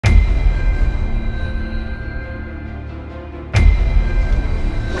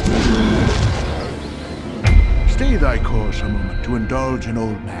thy course a moment to indulge an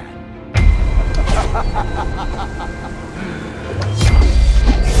old man.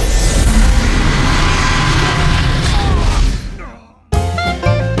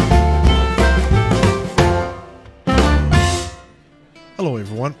 Hello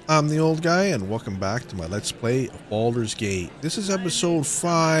everyone, I'm the Old Guy and welcome back to my Let's Play of Baldur's Gate. This is episode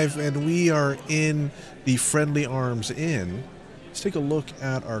 5 and we are in the Friendly Arms Inn. Let's take a look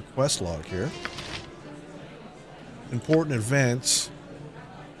at our quest log here. Important events.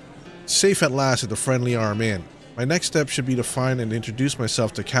 Safe at last at the Friendly Arm Inn. My next step should be to find and introduce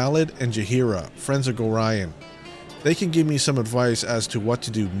myself to Khalid and Jaheira, friends of Gorion. They can give me some advice as to what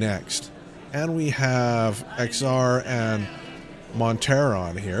to do next. And we have XR and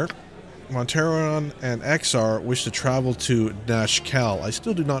Monteron here. Monteron and XR wish to travel to Nashkel. I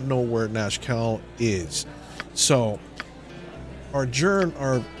still do not know where Nashkel is. So, our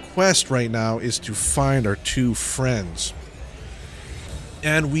quest right now is to find our two friends.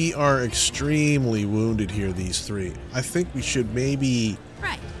 And we are extremely wounded here, these three. I think we should maybe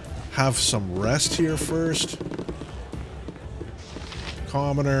have some rest here first.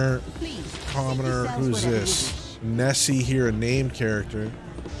 Commoner, who's this? Nessie here, a named character.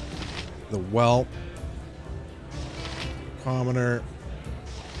 The Whelp. Commoner.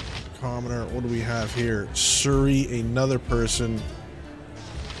 What do we have here? Suri, another person.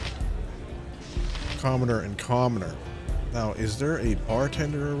 Commoner and Commoner. Now, is there a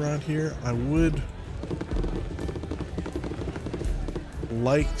bartender around here? I would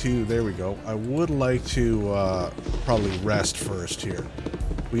like to... There we go. I would like to probably rest first here.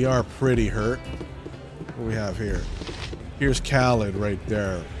 We are pretty hurt. What do we have here? Here's Khalid right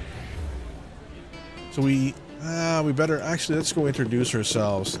there. So we better actually, let's go introduce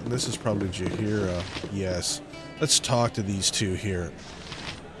ourselves. This is probably Jaheira. Yes. Let's talk to these two here.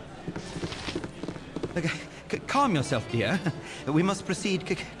 Calm yourself, dear. We must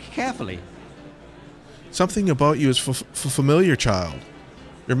proceed carefully. Something about you is familiar, child.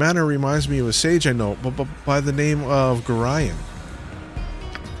 Your manner reminds me of a sage I know, but by the name of Gorion.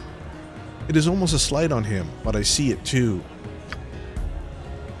 It is almost a slight on him, but I see it too.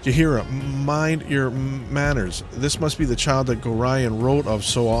 Jaheira, mind your manners. This must be the child that Gorion wrote of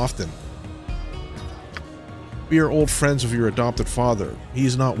so often. We are old friends of your adopted father. He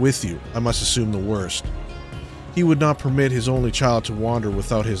is not with you. I must assume the worst. He would not permit his only child to wander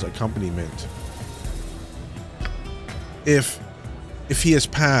without his accompaniment. If he has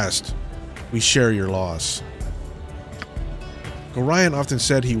passed, we share your loss. Gorion often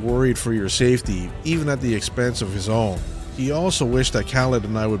said he worried for your safety, even at the expense of his own. He also wished that Khalid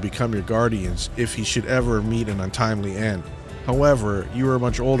and I would become your guardians if he should ever meet an untimely end. However, you are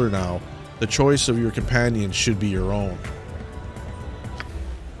much older now. The choice of your companions should be your own.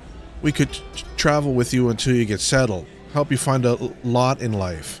 We could travel with you until you get settled, help you find a lot in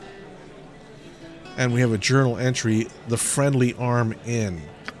life. And we have a journal entry, the Friendly Arm Inn.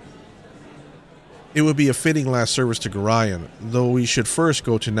 It would be a fitting last service to Gorion, though we should first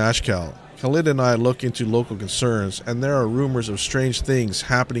go to Nashkel. Khalid and I look into local concerns, and there are rumors of strange things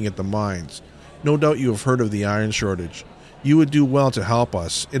happening at the mines. No doubt you have heard of the iron shortage. You would do well to help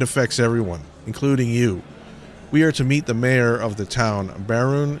us. It affects everyone, including you. We are to meet the mayor of the town,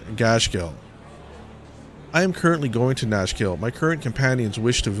 Baron Gashkel. I am currently going to Nashkel. My current companions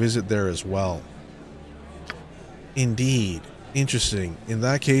wish to visit there as well. Indeed. Interesting. In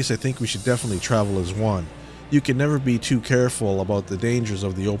that case, I think we should definitely travel as one. You can never be too careful about the dangers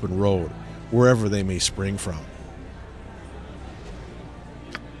of the open road, wherever they may spring from.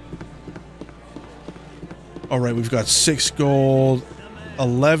 Alright, we've got 6 gold,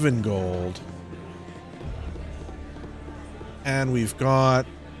 11 gold, and we've got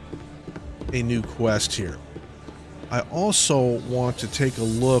a new quest here. I also want to take a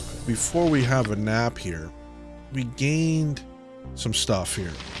look, before we have a nap here, we gained some stuff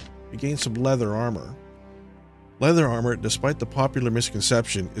here. We gained some leather armor. Leather armor, despite the popular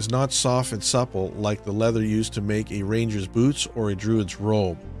misconception, is not soft and supple like the leather used to make a ranger's boots or a druid's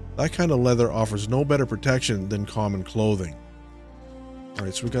robe. That kind of leather offers no better protection than common clothing.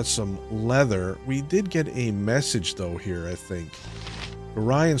 Alright, so we got some leather. We did get a message though here, I think. The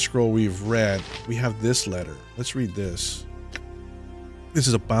Ryan scroll we've read. We have this letter. Let's read this. This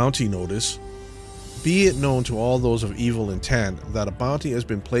is a bounty notice. Be it known to all those of evil intent that a bounty has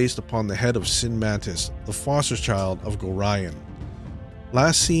been placed upon the head of Sin Mantis, the foster child of Gorion.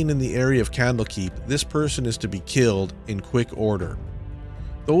 Last seen in the area of Candlekeep, this person is to be killed in quick order.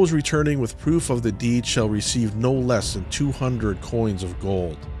 Those returning with proof of the deed shall receive no less than 200 coins of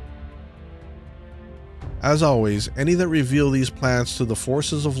gold. As always, any that reveal these plans to the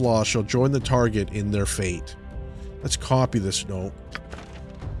forces of law shall join the target in their fate. Let's copy this note.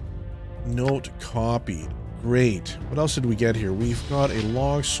 Note copied. Great. What else did we get here? We've got a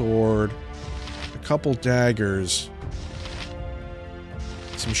long sword, a couple daggers,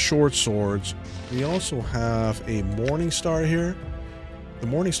 some short swords. We also have a morning star here. The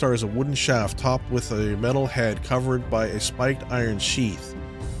morning star is a wooden shaft topped with a metal head covered by a spiked iron sheath.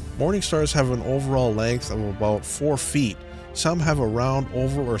 Morning stars have an overall length of about 4 feet. Some have a round,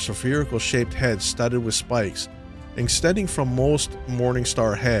 oval, or spherical shaped head studded with spikes. Extending from most morning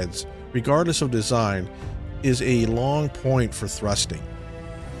star heads, regardless of design, is a long point for thrusting.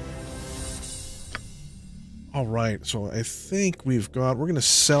 All right, so I think we're going to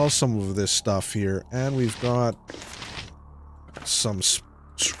sell some of this stuff here, and we've got some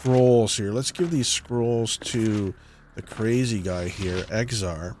scrolls here. Let's give these scrolls to the crazy guy here,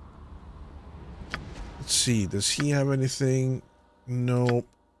 Exar. Let's see, does he have anything? Nope.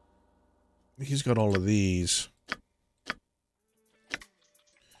 He's got all of these.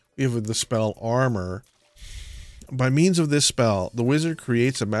 We have the spell Armor. By means of this spell, the wizard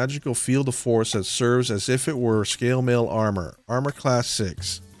creates a magical field of force that serves as if it were scale mail armor. Armor class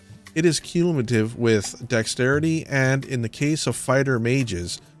 6. It is cumulative with dexterity and, in the case of fighter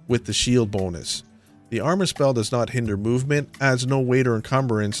mages, with the shield bonus. The armor spell does not hinder movement, adds no weight or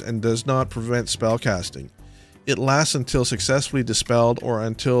encumbrance, and does not prevent spellcasting. It lasts until successfully dispelled or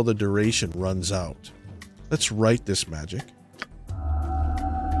until the duration runs out. Let's write this magic.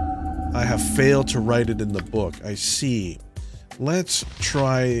 I have failed to write it in the book. I see. Let's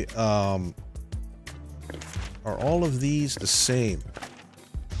try, are all of these the same?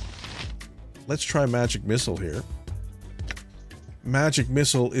 Let's try Magic Missile here. Magic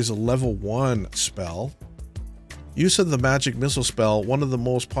Missile is a level 1 spell. Use of the Magic Missile spell, one of the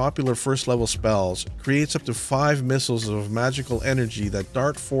most popular first level spells, creates up to 5 missiles of magical energy that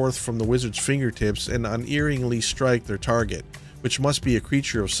dart forth from the wizard's fingertips and unerringly strike their target, which must be a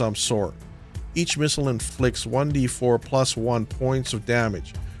creature of some sort. Each missile inflicts 1d4 plus 1 points of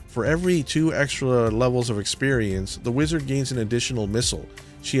damage. For every 2 extra levels of experience, the wizard gains an additional missile.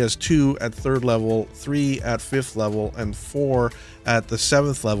 She has 2 at 3rd level, 3 at 5th level, and 4 at the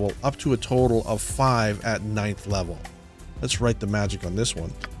 7th level, up to a total of 5 at 9th level. Let's write the magic on this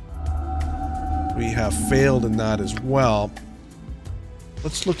one. We have failed in that as well.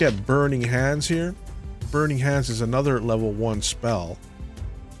 Let's look at Burning Hands here. Burning Hands is another level 1 spell.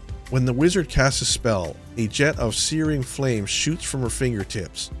 When the wizard casts a spell, a jet of searing flame shoots from her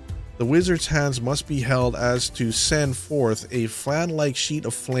fingertips. The wizard's hands must be held as to send forth a fan-like sheet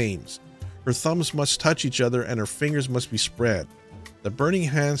of flames. Her thumbs must touch each other and her fingers must be spread. The burning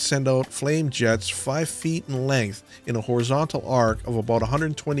hands send out flame jets 5 feet in length in a horizontal arc of about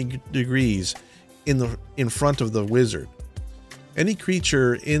 120 degrees in front of the wizard. Any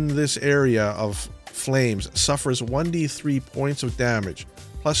creature in this area of flames suffers 1d3 points of damage,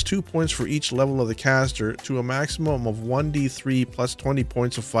 plus 2 points for each level of the caster, to a maximum of 1d3 plus 20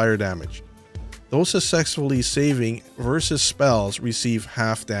 points of fire damage. Those successfully saving versus spells receive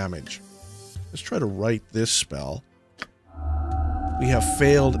half damage. Let's try to write this spell. We have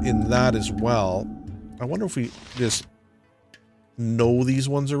failed in that as well. I wonder if we just know these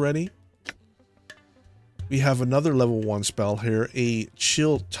ones already. We have another level 1 spell here, a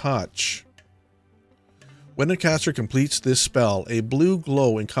Chill Touch. When a caster completes this spell, a blue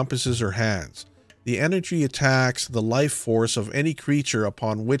glow encompasses her hands. The energy attacks the life force of any creature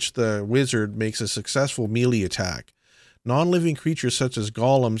upon which the wizard makes a successful melee attack. Non-living creatures such as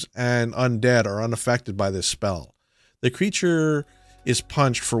golems and undead are unaffected by this spell. The creature is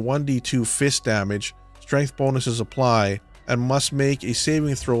punched for 1d2 fist damage, strength bonuses apply, and must make a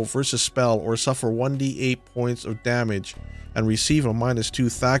saving throw versus spell or suffer 1d8 points of damage and receive a -2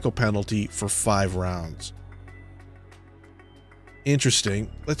 thackle penalty for 5 rounds. Interesting.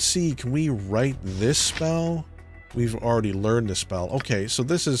 Let's see, can we write this spell? We've already learned this spell. Okay, so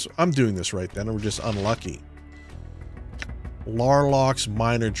this is, I'm doing this right then, and we're just unlucky. Larlock's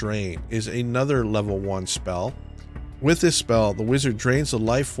Minor Drain is another level 1 spell. With this spell, the wizard drains the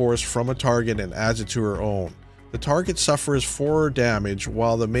life force from a target and adds it to her own. The target suffers 4 damage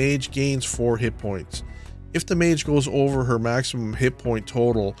while the mage gains 4 hit points. If the mage goes over her maximum hit point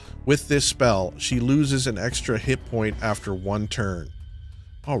total with this spell, she loses an extra hit point after 1 turn.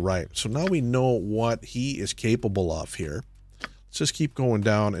 Alright, so now we know what he is capable of here. Let's just keep going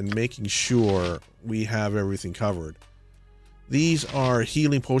down and making sure we have everything covered. These are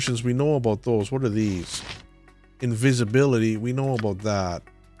healing potions. We know about those. What are these? Invisibility. We know about that.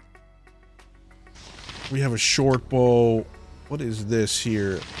 We have a short bow. What is this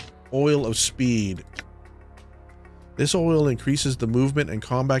here? Oil of Speed. This oil increases the movement and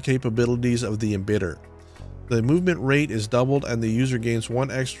combat capabilities of the embidder. The movement rate is doubled and the user gains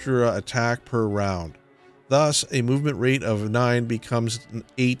 1 extra attack per round. Thus, a movement rate of 9 becomes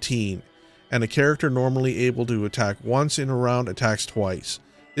 18, and a character normally able to attack once in a round attacks twice.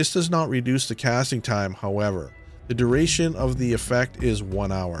 This does not reduce the casting time, however. The duration of the effect is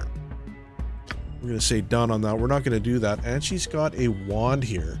 1 hour. We're going to say done on that. We're not going to do that. And she's got a wand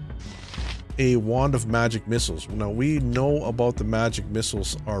here. A wand of magic missiles. Now, we know about the magic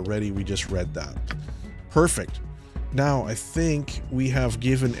missiles already. We just read that. Perfect. Now, I think we have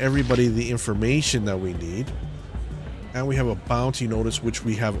given everybody the information that we need. And we have a bounty notice, which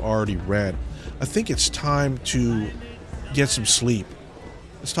we have already read. I think it's time to get some sleep.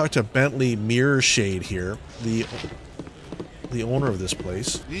 Let's talk to Bentley Mirrorshade here, the owner of this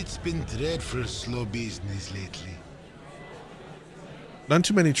place. It's been dreadful slow business lately. None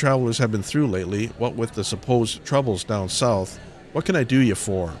too many travelers have been through lately, what with the supposed troubles down south. What can I do you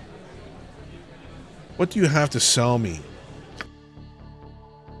for? What do you have to sell me?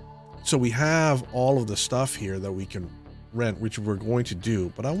 So we have all of the stuff here that we can rent, which we're going to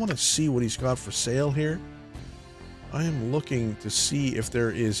do, but I want to see what he's got for sale here. I am looking to see if there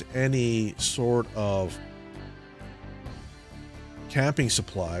is any sort of camping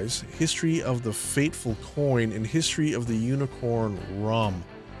supplies, history of the fateful coin, and history of the unicorn rum.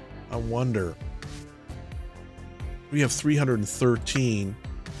 I wonder. We have 313.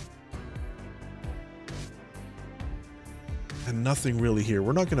 And nothing really here.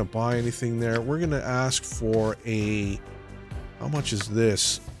 We're not going to buy anything there. We're going to ask for a... How much is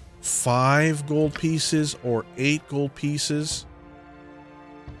this? 5 gold pieces or 8 gold pieces?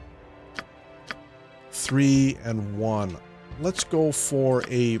 3 and 1. Let's go for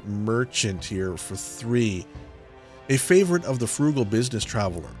a merchant here for 3. A favorite of the frugal business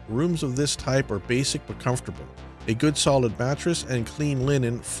traveler. Rooms of this type are basic but comfortable. A good solid mattress and clean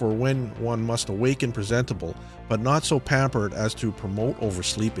linen for when one must awaken presentable, but not so pampered as to promote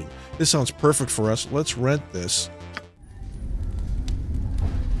oversleeping. This sounds perfect for us. Let's rent this.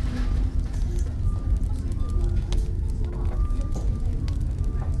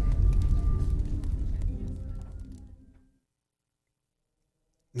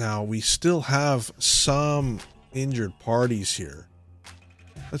 Now, we still have some injured parties here.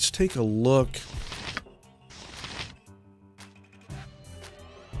 Let's take a look.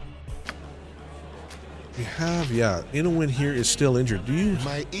 We have, yeah, Inowin here is still injured. Do you...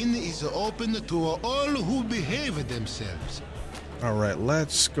 My inn is open to all who behave themselves. All right,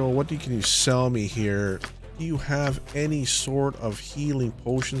 let's go. What can you sell me here? Do you have any sort of healing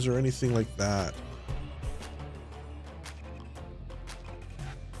potions or anything like that?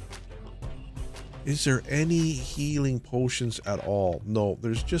 Is there any healing potions at all? No,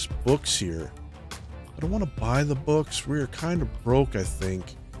 there's just books here. I don't want to buy the books. We're kind of broke, I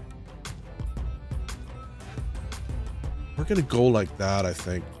think. We're going to go like that, I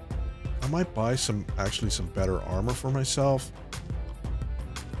think. I might buy actually some better armor for myself.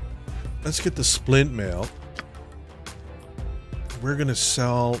 Let's get the splint mail. We're going to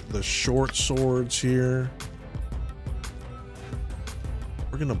sell the short swords here.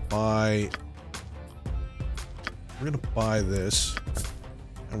 We're going to buy this,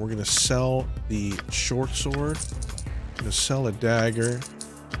 and we're going to sell the short sword. We're going to sell a dagger,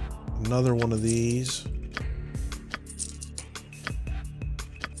 another one of these.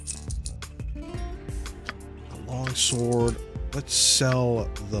 A long sword. Let's sell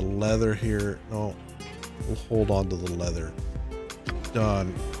the leather here. No, we'll hold on to the leather.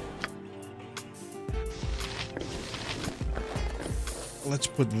 Done. Let's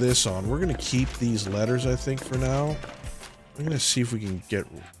put this on. We're going to keep these letters, I think, for now. I'm going to see if we can get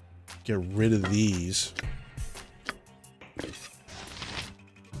rid of these.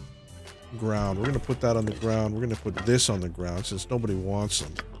 Ground. We're going to put that on the ground. We're going to put this on the ground since nobody wants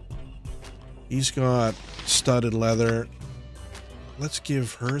them. He's got studded leather. Let's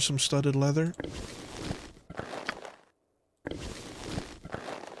give her some studded leather.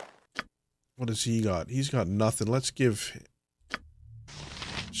 What has he got? He's got nothing. Let's give...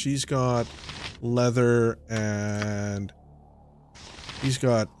 She's got leather and he's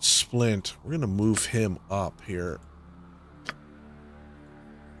got splint. We're going to move him up here.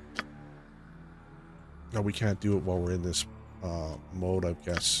 No, we can't do it while we're in this mode, I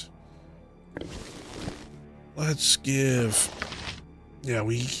guess. Let's give... Yeah,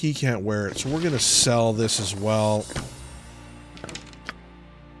 he can't wear it. So we're going to sell this as well.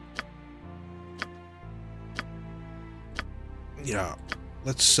 Yeah.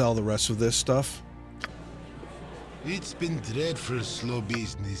 Let's sell the rest of this stuff. It's been dreadful slow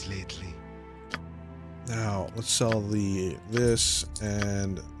business lately. Now, let's sell this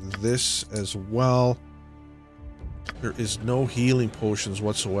and this as well. There is no healing potions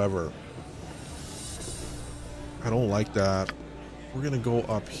whatsoever. I don't like that. We're gonna go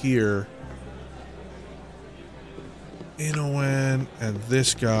up here. Inowen and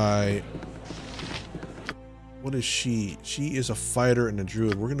this guy. What is she? She is a fighter and a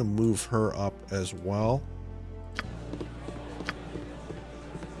druid. We're gonna move her up as well.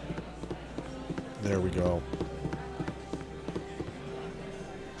 There we go.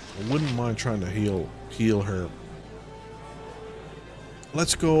 I wouldn't mind trying to heal her.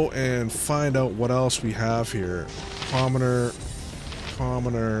 Let's go and find out what else we have here. Commoner.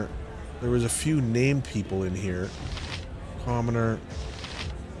 There was a few named people in here. Commoner.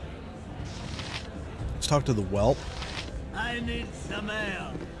 Let's talk to the whelp. I need some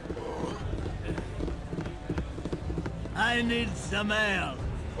ale. I need some ale.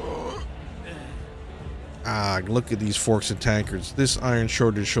 Ah, look at these forks and tankards. This iron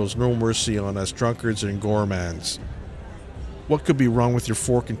shortage shows no mercy on us drunkards and gourmands. What could be wrong with your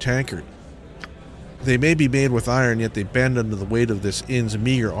fork and tankard? They may be made with iron, yet they bend under the weight of this inn's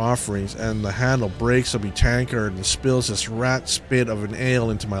meager offerings, and the handle breaks of me tankard and spills this rat spit of an ale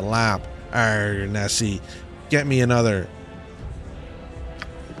into my lap. Arr, Nessie, get me another.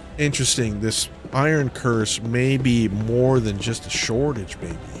 Interesting, this iron curse may be more than just a shortage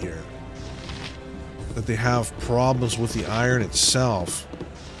maybe here. That they have problems with the iron itself.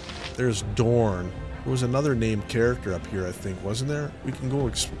 There's Dorn. There was another named character up here, I think, wasn't there? We can go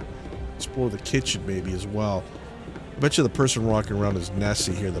explore the kitchen maybe as well. I bet you the person walking around is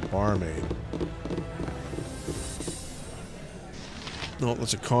Nessie here, the barmaid. No,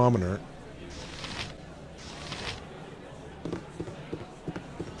 that's a commoner.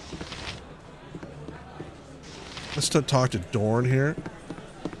 Let's talk to Dorn here.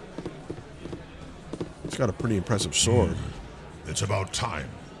 He's got a pretty impressive sword. It's about time.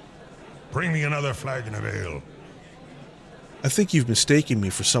 Bring me another flagon of ale. I think you've mistaken me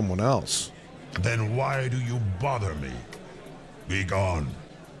for someone else. Then why do you bother me? Be gone.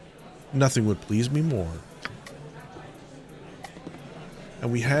 Nothing would please me more.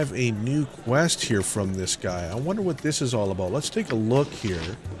 And we have a new quest here from this guy. I wonder what this is all about. Let's take a look here.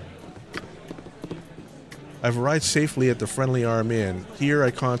 I've arrived safely at the Friendly Arm Inn. Here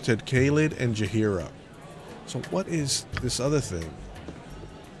I contact Khalid and Jahira. So what is this other thing?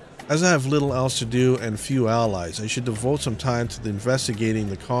 As I have little else to do and few allies, I should devote some time to investigating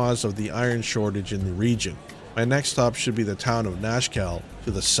the cause of the iron shortage in the region. My next stop should be the town of Nashkel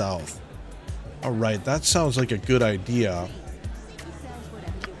to the south. Alright, that sounds like a good idea.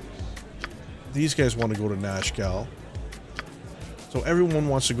 These guys want to go to Nashkel. So everyone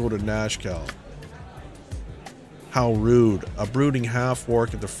wants to go to Nashkel. How rude. A brooding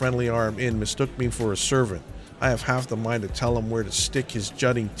half-orc at the Friendly Arm Inn mistook me for a servant. I have half the mind to tell him where to stick his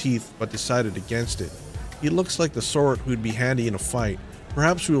jutting teeth, but decided against it. He looks like the sort who'd be handy in a fight.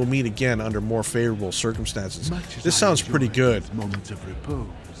 Perhaps we will meet again under more favorable circumstances. This sounds pretty good. Moments of repose.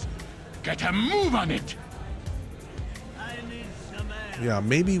 Get a move on it! Yeah,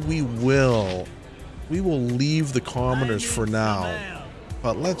 maybe we will. We will leave the commoners for now.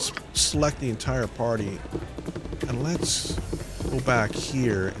 But let's select the entire party. And let's go back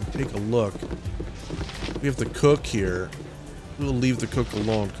here and take a look. We have the cook here. We'll leave the cook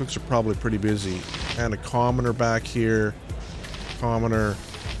alone. Cooks are probably pretty busy. And a commoner back here. Commoner.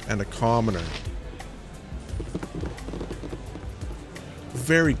 And a commoner.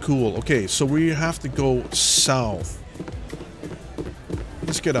 Very cool. Okay, so we have to go south.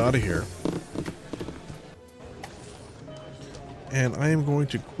 Let's get out of here. And I am going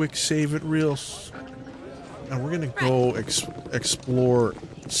to quick save it real. And we're going to go explore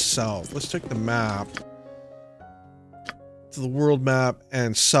south. Let's take the map. To the world map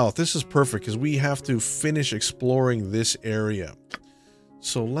and south. This is perfect because we have to finish exploring this area.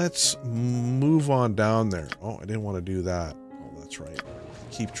 So let's move on down there. Oh, I didn't want to do that. Oh, that's right.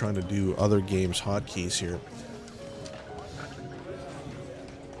 Keep trying to do other games hotkeys here.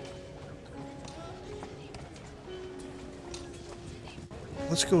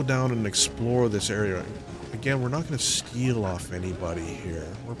 Let's go down and explore this area. Again, we're not going to steal off anybody here.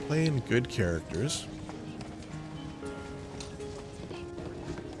 We're playing good characters.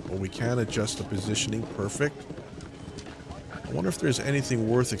 But we can adjust the positioning. Perfect. I wonder if there's anything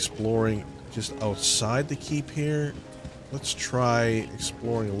worth exploring just outside the keep here. Let's try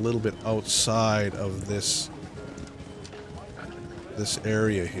exploring a little bit outside of this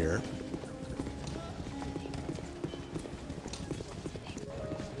area here.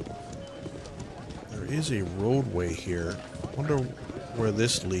 There is a roadway here. I wonder where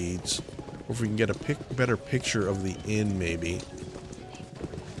this leads. Or if we can get a better picture of the inn, maybe.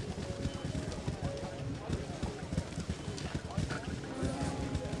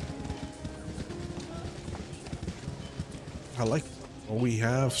 I like... Oh, we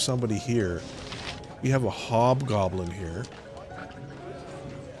have somebody here. We have a hobgoblin here.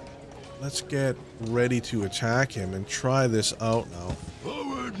 Let's get ready to attack him and try this out now.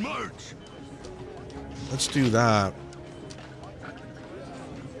 Forward march! Let's do that.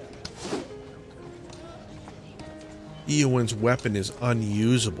 Eowyn's weapon is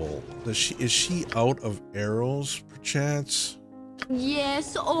unusable. Is she out of arrows, perchance?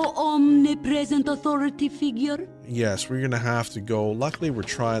 Yes, oh omnipresent authority figure. Yes, we're gonna have to go. Luckily, we're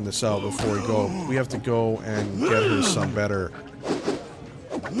trying this out before we go. We have to go and get her some better.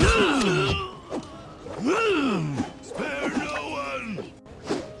 Spare no one!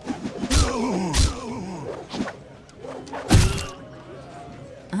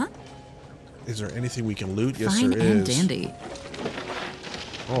 Huh? Is there anything we can loot? Yes, Fine there and is. dandy.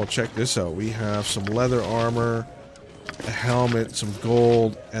 Oh, check this out. We have some leather armor, a helmet, some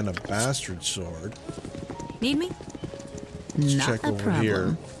gold, and a bastard sword. Need me? Let's Not check a over problem.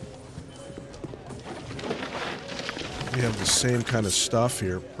 here. We have the same kind of stuff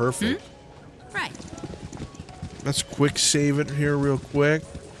here. Perfect. Right. Let's quick save it here real quick.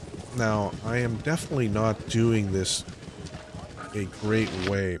 Now, I am definitely not doing this a great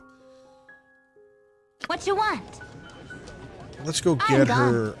way. What you want? Let's go I'm get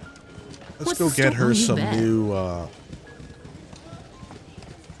gone. her. Let's What's go the get her story, you some bet? new.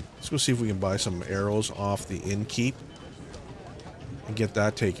 Let's go see if we can buy some arrows off the innkeep and get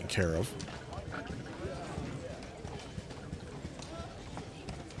that taken care of.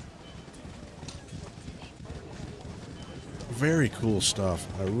 Very cool stuff.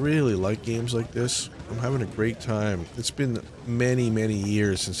 I really like games like this. I'm having a great time. It's been many, many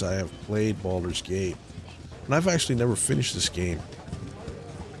years since I have played Baldur's Gate. And I've actually never finished this game.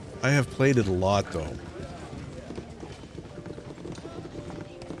 I have played it a lot, though.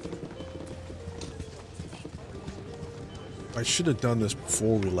 I should have done this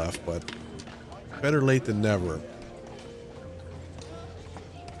before we left, but better late than never.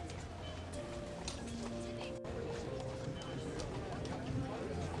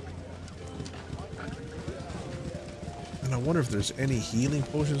 And I wonder if there's any healing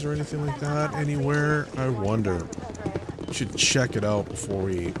potions or anything like that anywhere. I wonder. We should check it out before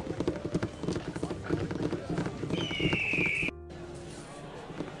we...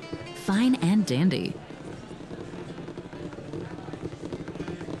 Fine and dandy.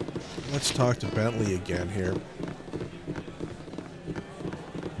 Let's talk to Bentley again here.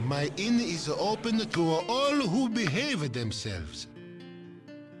 My inn is open to all who behave themselves.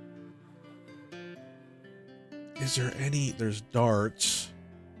 Is there any... There's darts.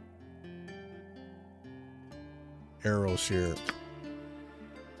 Arrows here.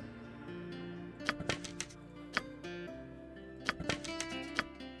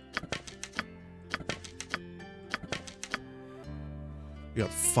 We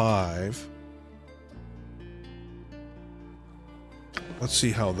got 5. Let's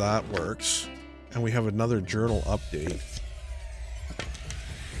see how that works. And we have another journal update.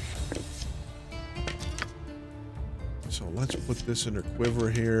 So let's put this in her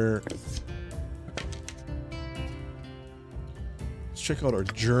quiver here. Let's check out our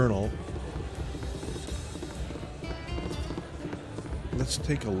journal. Let's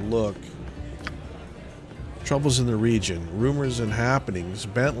take a look. Troubles in the region, rumors and happenings.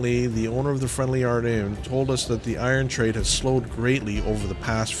 Bentley, the owner of the Friendly Art Inn, told us that the iron trade has slowed greatly over the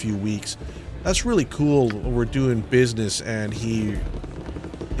past few weeks. That's really cool. We're doing business and he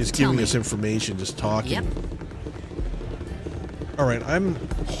is giving us information, just talking. Yep. Alright, I'm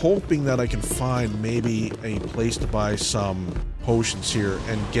hoping that I can find maybe a place to buy some potions here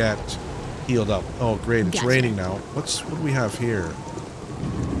and get healed up. Oh great, it's Gotcha. raining now. What do we have here?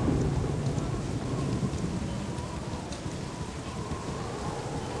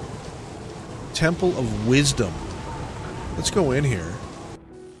 Temple of Wisdom. Let's go in here.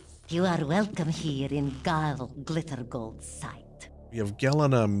 You are welcome here in Gal Glittergold's sight. We have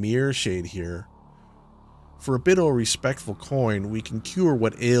Gelena Mirshade here. For a bit of a respectful coin, we can cure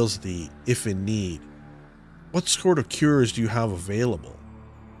what ails thee, if in need. What sort of cures do you have available?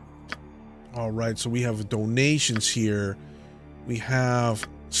 Alright, so we have donations here. We have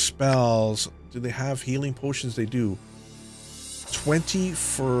spells. Do they have healing potions? They do. 20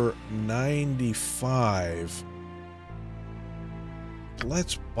 for 95.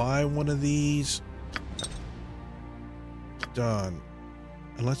 Let's buy one of these. Done.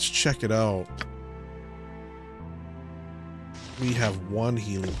 And let's check it out. We have one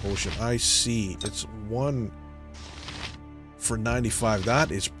healing potion. I see. It's 1 for 95.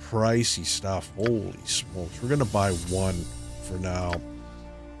 That is pricey stuff. Holy smokes. We're going to buy 1 for now.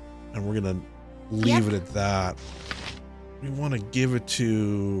 And we're going to leave it at that. We want to give it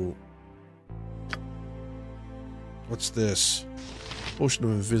to... What's this? Potion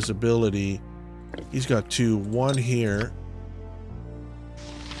of invisibility. He's got 2. 1 here.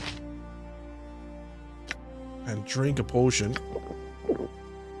 And drink a potion.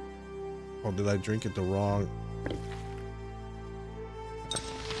 Oh, did I drink it the wrong?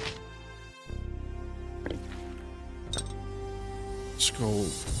 Let's go.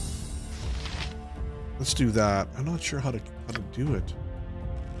 Let's do that. I'm not sure how to do it.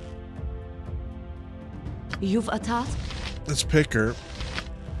 You've a task? Let's pick her.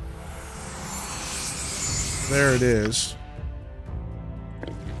 There it is.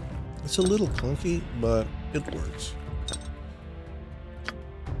 It's a little clunky, but it works.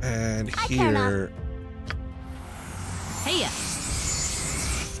 And here. Hey,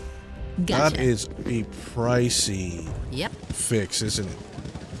 gotcha. That is a pricey fix, isn't it?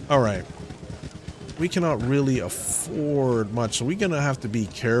 Alright. We cannot really afford much, so we're going to have to be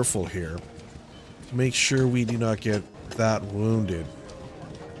careful here to make sure we do not get that wounded.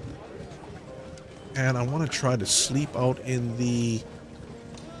 And I want to try to sleep out in the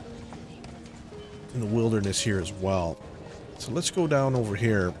wilderness here as well. So let's go down over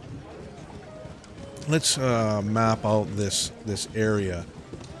here. Let's map out this area.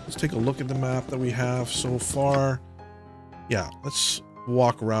 Let's take a look at the map that we have so far. Yeah, let's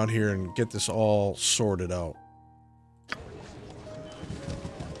walk around here and get this all sorted out.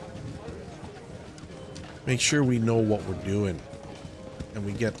 Make sure we know what we're doing and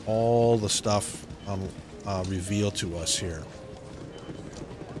we get all the stuff revealed to us here.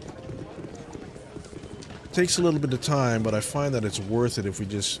 It takes a little bit of time, but I find that it's worth it if we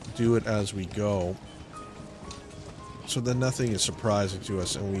just do it as we go. So then nothing is surprising to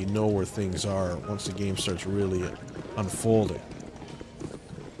us and we know where things are once the game starts really unfolding.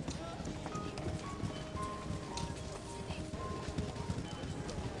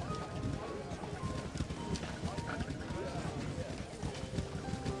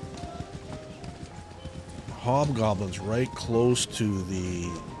 Hobgoblins right close to the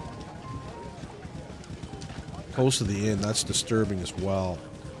inn. That's disturbing as well.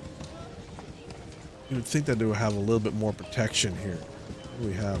 You would think that they would have a little bit more protection here.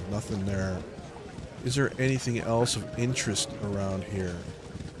 We have nothing there. Is there anything else of interest around here?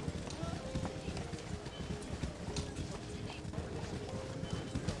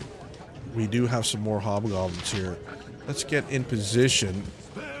 We do have some more hobgoblins here. Let's get in position.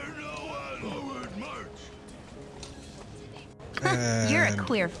 You're a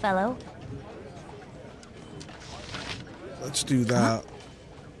queer fellow. Let's do that.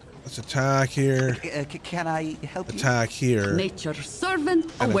 Let's attack here. Can I help you? Attack here. Nature's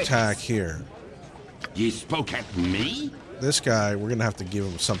servant And awaits. attack here. Ye spoke at me? This guy, we're going to have to give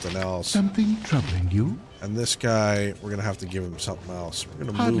him something else. Something troubling you? And this guy, we're going to have to give him something else. We're going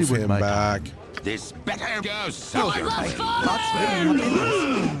to Hardly move worth him my back. This better go soldier.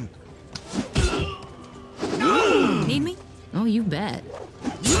 Need me? Oh, you bet.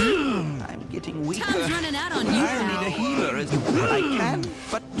 I'm getting weaker. Time's running out on you, I need a pal. healer as I can,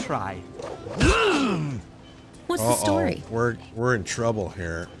 but try. What's the story? We're in trouble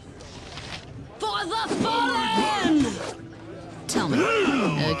here. For the fallen! Tell me.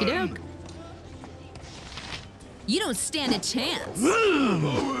 Okie doke. You don't stand a chance.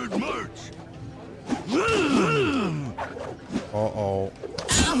 Forward march. Uh-oh.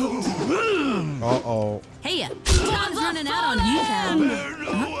 Uh-oh. Hey, time's running out on you, pal. No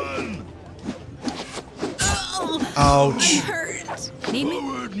one. Ouch. Hurt. Need me?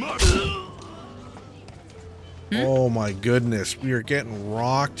 Forward march. Oh my goodness. We are getting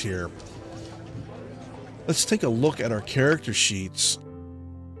rocked here. Let's take a look at our character sheets.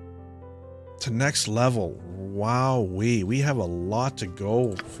 To next level. Wowee. We have a lot to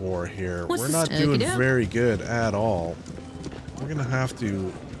go for here. What's We're this? not doing Okey-doke. very good at all. We're going to have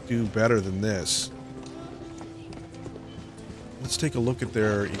to do better than this. Let's take a look at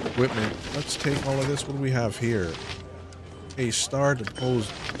their equipment. Let's take all of this. What do we have here? A star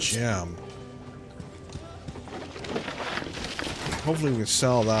deposed gem. Hopefully we can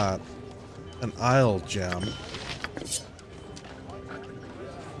sell that. An isle gem.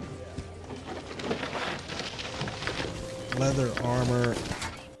 Leather armor.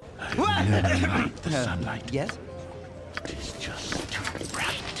 The sunlight. Yes? It's just too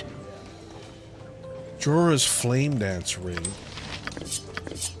bright. Jorah's flame dance ring.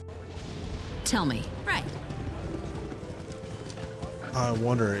 Tell me. Right. I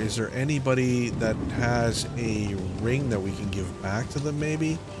wonder, is there anybody that has a ring that we can give back to them,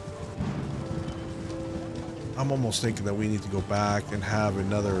 maybe? I'm almost thinking that we need to go back and have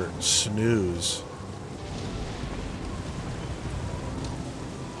another snooze.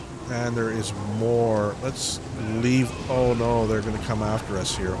 And there is more. Let's leave. Oh no, they're going to come after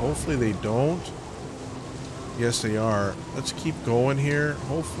us here. Hopefully they don't. Yes, they are. Let's keep going here.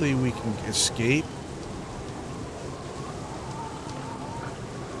 Hopefully we can escape.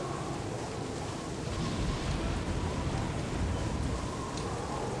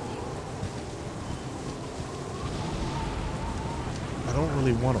 I don't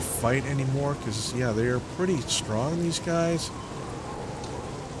really want to fight anymore because, yeah, they are pretty strong, these guys.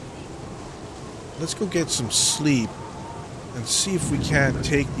 Let's go get some sleep and see if we can't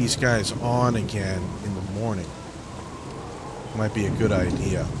take these guys on again in the morning. Might be a good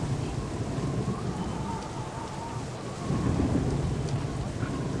idea.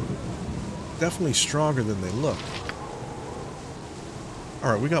 Definitely stronger than they look.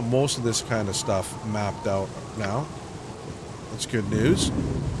 Alright, we got most of this kind of stuff mapped out now. That's good news.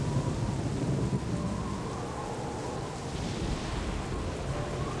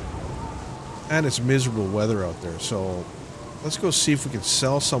 And it's miserable weather out there, so let's go see if we can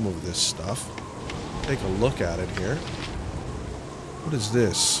sell some of this stuff. Take a look at it here. What is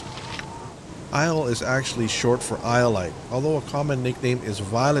this? Isle is actually short for iolite, although a common nickname is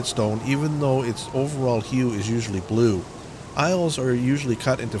violet stone, even though its overall hue is usually blue. Isles are usually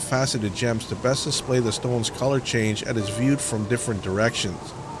cut into faceted gems to best display the stone's color change and is viewed from different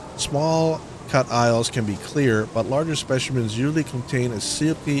directions. Small cut isles can be clear, but larger specimens usually contain a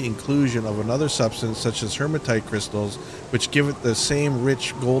silky inclusion of another substance such as hematite crystals, which give it the same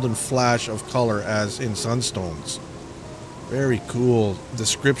rich golden flash of color as in sunstones. Very cool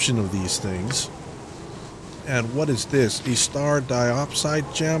description of these things. And what is this? A star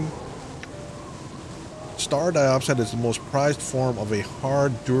diopside gem? Star diopside is the most prized form of a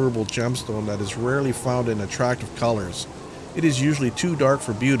hard, durable gemstone that is rarely found in attractive colors. It is usually too dark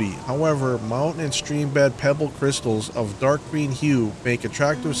for beauty. However, mountain and stream bed pebble crystals of dark green hue make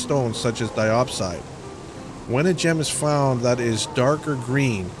attractive stones such as diopside. When a gem is found that is darker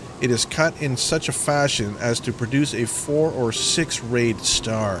green, it is cut in such a fashion as to produce a 4 or 6 rayed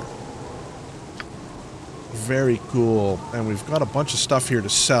star. Very cool. And we've got a bunch of stuff here to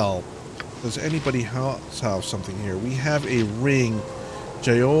sell. Does anybody else have something here? We have a ring.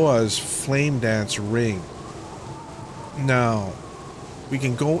 Jayoa's Flame Dance ring. Now, we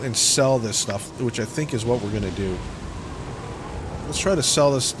can go and sell this stuff, which I think is what we're going to do. Let's try to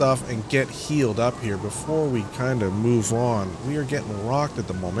sell this stuff and get healed up here before we kind of move on. We are getting rocked at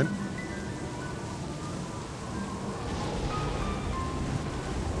the moment.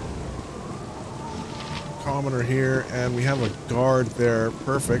 Commoner here, and we have a guard there.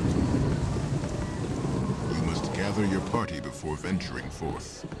 Perfect. You must gather your party before venturing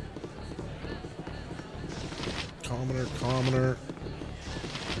forth. Commoner.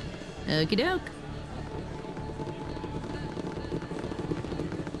 Okie doke.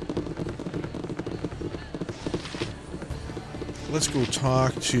 Let's go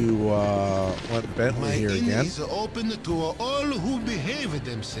talk to what Bentley here again. My inn is open to all who behave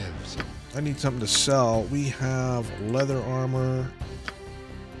themselves. I need something to sell. We have leather armor.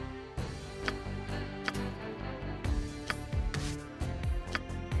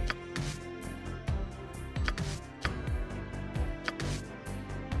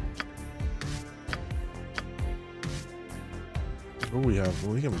 What do we have?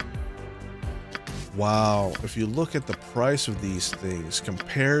 We have. Wow, if you look at the price of these things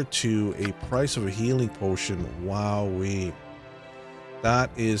compared to a price of a healing potion, wowee. That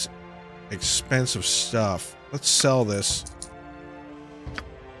is expensive stuff. Let's sell this.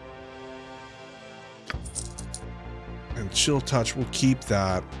 And Chill Touch, we'll keep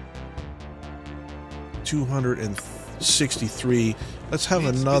that. 263. Let's have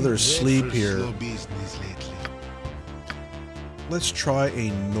another sleep here. Let's try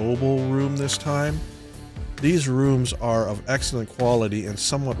a noble room this time. These rooms are of excellent quality and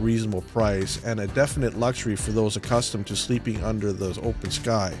somewhat reasonable price, and a definite luxury for those accustomed to sleeping under the open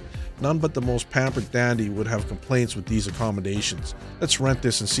sky. None but the most pampered dandy would have complaints with these accommodations. Let's rent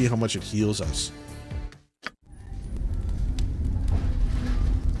this and see how much it heals us.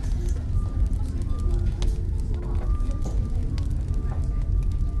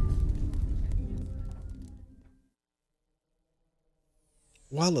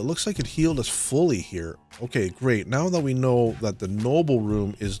 Well, it looks like it healed us fully here. Okay, great. Now that we know that the noble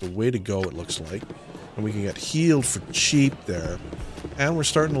room is the way to go, it looks like, and we can get healed for cheap there, and we're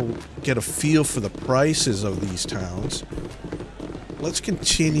starting to get a feel for the prices of these towns. Let's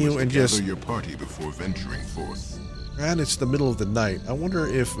continue and just gather your party before venturing forth. And it's the middle of the night. I wonder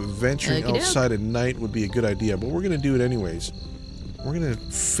if venturing outside at night would be a good idea, but we're going to do it anyways. We're going to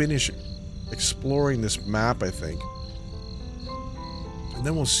finish exploring this map, I think. And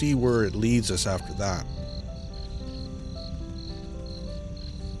then we'll see where it leads us after that.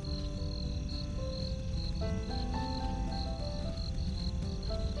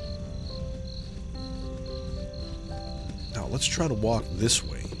 Now let's try to walk this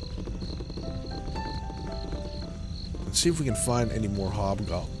way. And see if we can find any more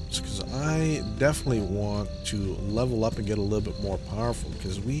hobgoblins. Because I definitely want to level up and get a little bit more powerful.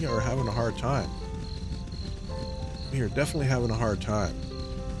 Because we are having a hard time. We are definitely having a hard time.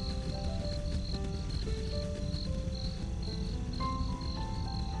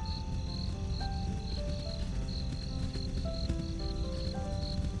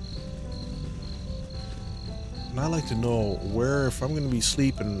 And I like to know where, if I'm going to be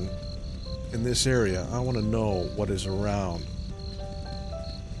sleeping in this area, I want to know what is around.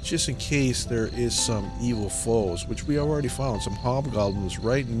 Just in case there is some evil foes, which we already found, some hobgoblins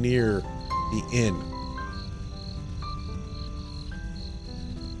right near the inn.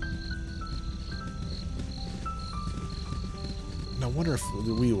 And I wonder if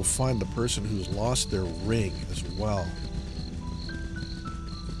we will find the person who's lost their ring as well.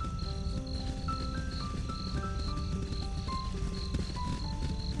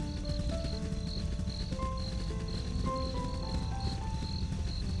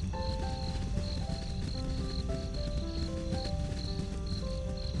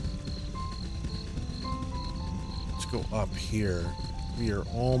 Go up here. We are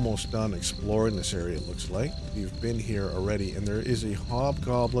almost done exploring this area, it looks like. We've been here already, and there is a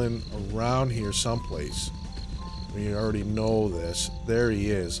hobgoblin around here someplace. We already know this. There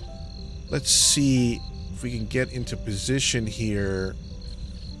he is. Let's see if we can get into position here.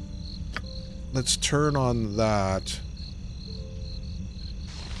 Let's turn on that.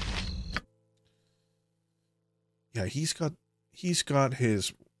 Yeah, he's got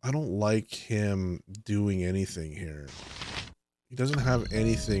his... I don't like him doing anything here. He doesn't have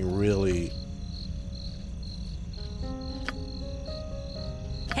anything really.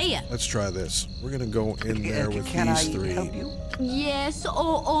 Hey. Let's try this. We're gonna go in there with these three. Help you? Yes,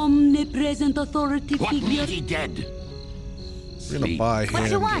 oh omnipresent authority What figure. need he dead? We're gonna buy him. What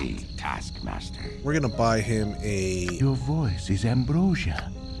you want? Taskmaster. We're gonna buy him a. Your voice is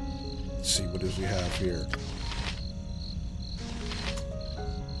ambrosia. Let's see, what does he have here?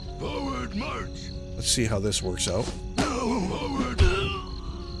 Forward march. Let's see how this works out. Forward.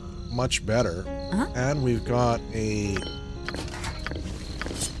 Much better. And we've got a.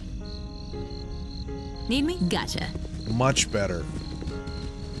 Need me? Gotcha. Much better.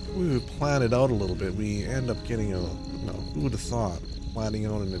 We would plan it out a little bit. We end up getting a. You know, who would have thought planning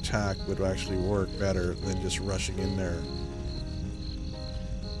out an attack would actually work better than just rushing in there.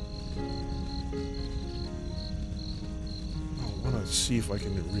 I want to see if I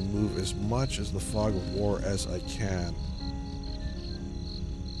can remove as much as the fog of war as I can.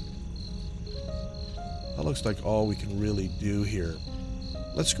 That looks like all we can really do here.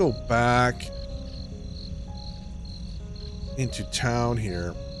 Let's go back into town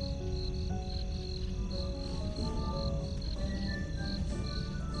here.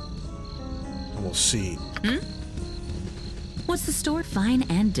 And we'll see. What's the store? Fine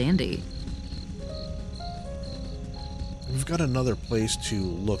and dandy. We've got another place to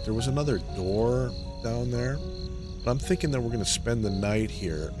look. There was another door down there. But I'm thinking that we're going to spend the night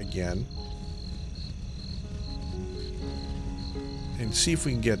here again. And see if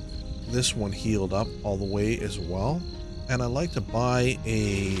we can get this one healed up all the way as well. And I'd like to buy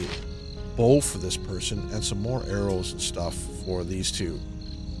a bow for this person and some more arrows and stuff for these two.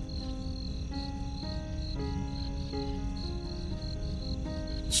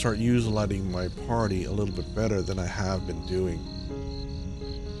 Start utilizing my party a little bit better than I have been doing.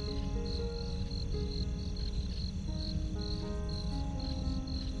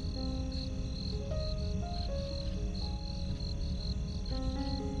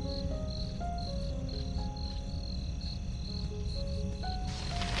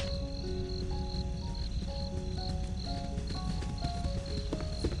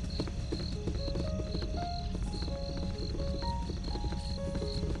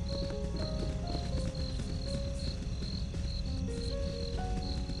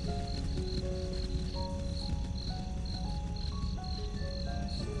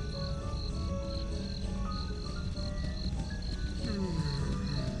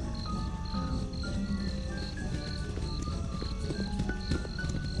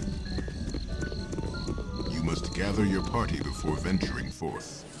 Gather your party before venturing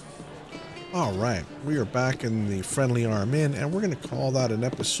forth. All right, we are back in the Friendly Arm Inn, and we're going to call that an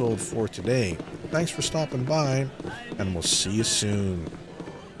episode for today. Thanks for stopping by, and we'll see you soon.